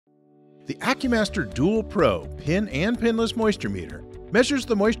The AccuMASTER Dual Pro Pin and Pinless Moisture Meter measures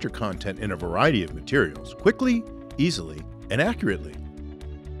the moisture content in a variety of materials quickly, easily, and accurately.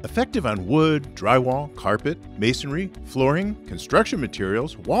 Effective on wood, drywall, carpet, masonry, flooring, construction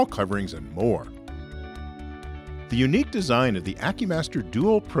materials, wall coverings, and more. The unique design of the AccuMASTER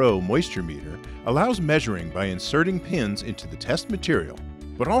Dual Pro Moisture Meter allows measuring by inserting pins into the test material,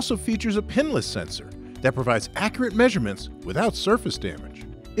 but also features a pinless sensor that provides accurate measurements without surface damage.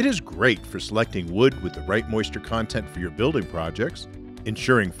 It is great for selecting wood with the right moisture content for your building projects,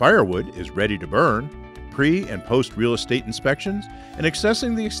 ensuring firewood is ready to burn, pre- and post-real estate inspections, and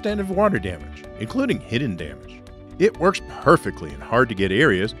assessing the extent of water damage, including hidden damage. It works perfectly in hard-to-get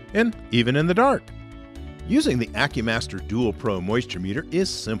areas and even in the dark. Using the AccuMASTER Dual Pro Moisture Meter is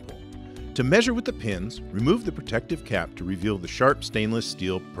simple. To measure with the pins, remove the protective cap to reveal the sharp stainless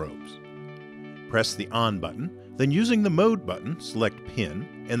steel probes. Press the On button, then using the Mode button, select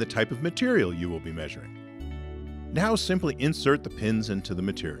Pin and the type of material you will be measuring. Now simply insert the pins into the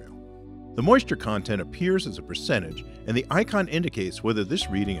material. The moisture content appears as a percentage, and the icon indicates whether this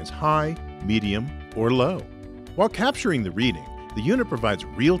reading is high, medium, or low. While capturing the reading, the unit provides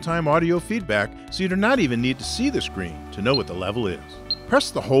real-time audio feedback, so you do not even need to see the screen to know what the level is.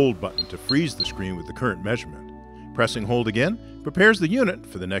 Press the Hold button to freeze the screen with the current measurement. Pressing Hold again prepares the unit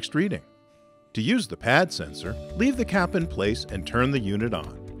for the next reading. To use the pad sensor, leave the cap in place and turn the unit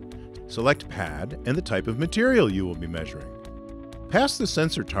on. Select Pad and the type of material you will be measuring. Pass the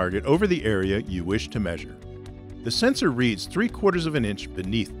sensor target over the area you wish to measure. The sensor reads 3/4 of an inch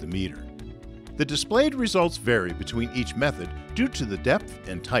beneath the meter. The displayed results vary between each method due to the depth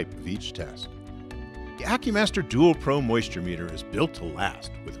and type of each test. The AccuMASTER Dual Pro Moisture Meter is built to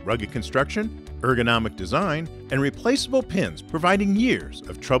last, with rugged construction, ergonomic design, and replaceable pins providing years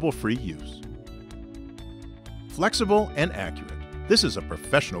of trouble-free use. Flexible and accurate, this is a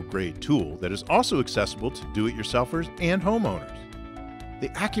professional-grade tool that is also accessible to do-it-yourselfers and homeowners. The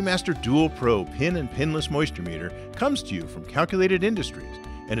AccuMASTER Dual Pro Pin and Pinless Moisture Meter comes to you from Calculated Industries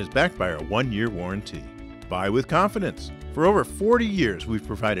and is backed by our 1-year warranty. Buy with confidence. For over 40 years, we've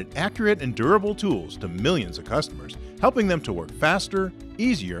provided accurate and durable tools to millions of customers, helping them to work faster,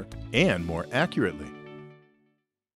 easier, and more accurately.